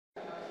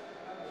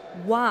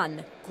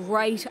one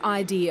great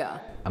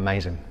idea.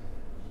 Amazing.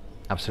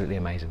 Absolutely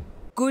amazing.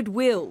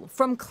 Goodwill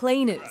from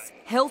cleaners,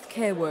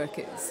 healthcare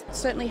workers.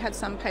 Certainly had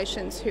some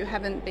patients who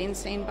haven't been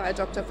seen by a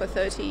doctor for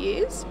 30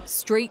 years.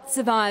 Street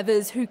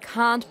survivors who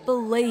can't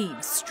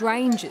believe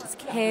strangers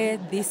care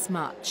this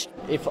much.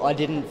 If I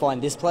didn't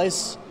find this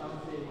place,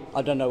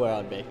 I don't know where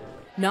I'd be.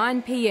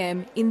 9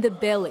 p.m. in the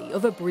belly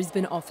of a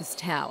Brisbane office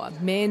tower.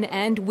 Men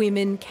and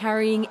women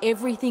carrying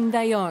everything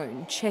they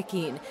own check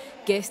in.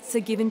 Guests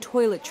are given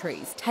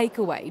toiletries,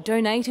 takeaway,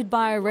 donated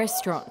by a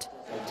restaurant.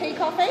 Tea,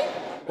 coffee?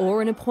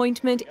 Or an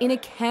appointment in a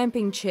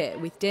camping chair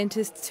with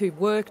dentists who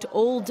worked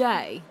all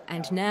day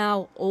and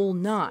now all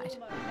night.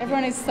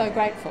 Everyone is so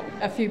grateful.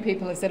 A few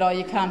people have said, oh,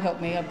 you can't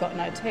help me, I've got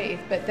no teeth.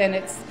 But then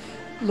it's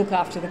look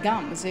after the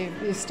gums.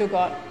 You've still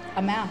got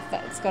a mouth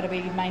that's got to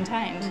be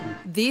maintained.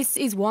 This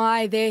is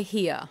why they're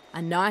here,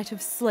 a night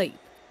of sleep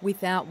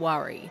without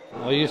worry.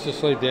 I used to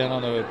sleep down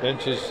on the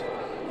benches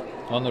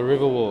on the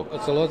Riverwalk.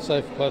 It's a lot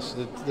safer, plus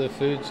the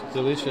food's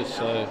delicious,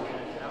 so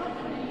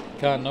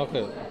can't knock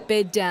it.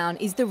 Bed down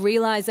is the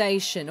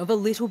realisation of a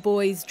little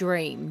boy's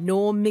dream.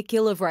 Norm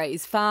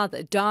McIllivray's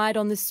father died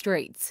on the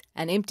streets.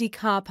 An empty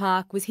car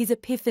park was his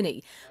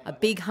epiphany. A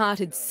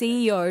big-hearted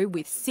CEO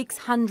with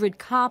 600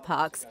 car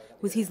parks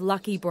was his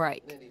lucky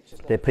break.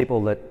 They're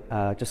people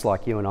that, just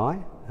like you and I,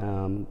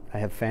 they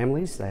have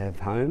families, they have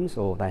homes,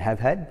 or they have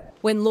had.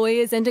 When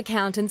lawyers and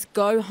accountants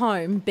go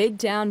home,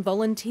 bed-down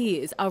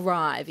volunteers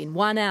arrive. In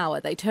 1 hour,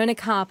 they turn a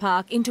car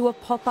park into a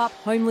pop-up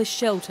homeless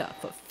shelter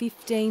for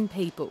 15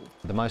 people.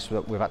 The most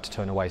that we've had to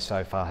turn away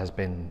so far has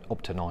been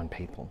up to 9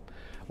 people,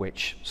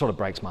 which sort of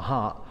breaks my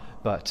heart,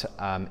 but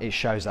it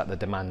shows that the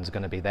demand's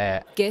going to be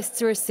there.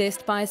 Guests are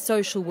assessed by a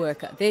social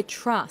worker. Their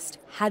trust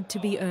had to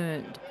be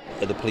earned.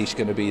 Are the police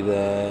going to be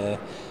there?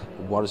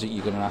 What is it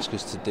you're going to ask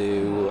us to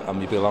do? Are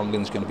my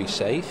belongings going to be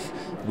safe?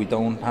 We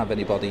don't have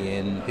anybody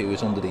in who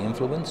is under the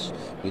influence.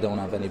 We don't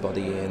have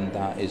anybody in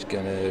that is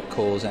going to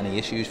cause any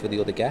issues for the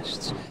other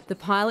guests. The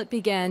pilot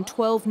began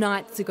 12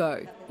 nights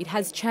ago. It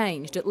has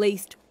changed at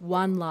least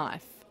one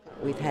life.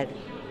 We've had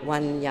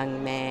one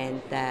young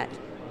man that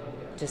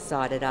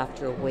decided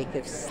after a week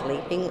of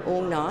sleeping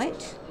all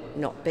night,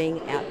 not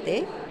being out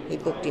there, he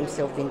booked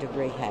himself into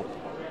rehab.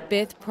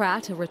 Beth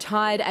Pratt, a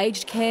retired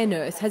aged care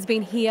nurse, has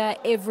been here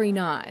every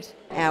night.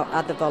 Our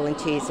other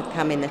volunteers have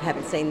come in that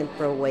haven't seen them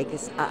for a week,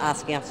 are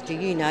asking us, do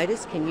you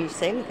notice, can you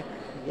see them?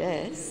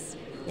 Yes.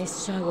 They're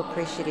so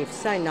appreciative,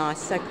 so nice,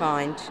 so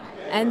kind.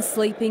 And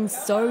sleeping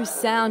so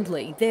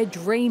soundly, they're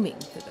dreaming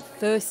for the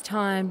first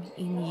time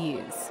in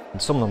years.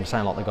 Some of them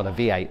sound like they've got a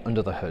V8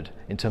 under the hood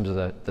in terms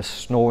of the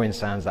snoring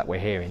sounds that we're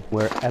hearing.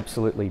 We're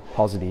absolutely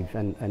positive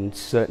and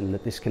certain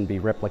that this can be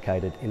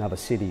replicated in other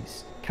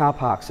cities. Car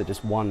parks are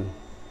just one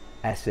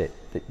asset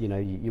that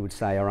you would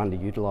say are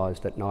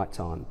underutilised at night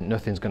time.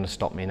 Nothing's going to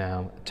stop me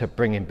now to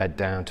bringing bed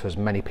down to as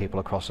many people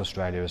across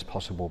Australia as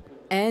possible.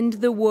 And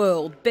the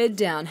world. Bed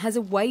Down has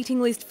a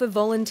waiting list for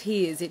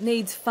volunteers. It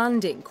needs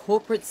funding,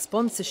 corporate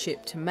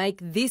sponsorship to make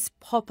this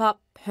pop-up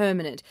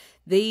permanent.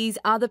 These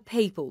are the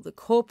people, the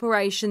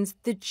corporations,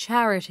 the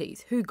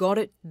charities who got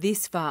it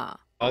this far.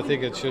 I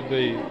think it should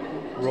be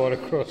right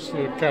across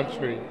the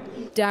country.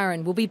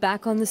 Darren will be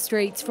back on the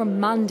streets from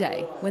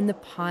Monday when the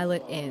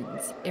pilot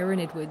ends. Erin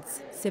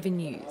Edwards, 7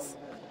 News.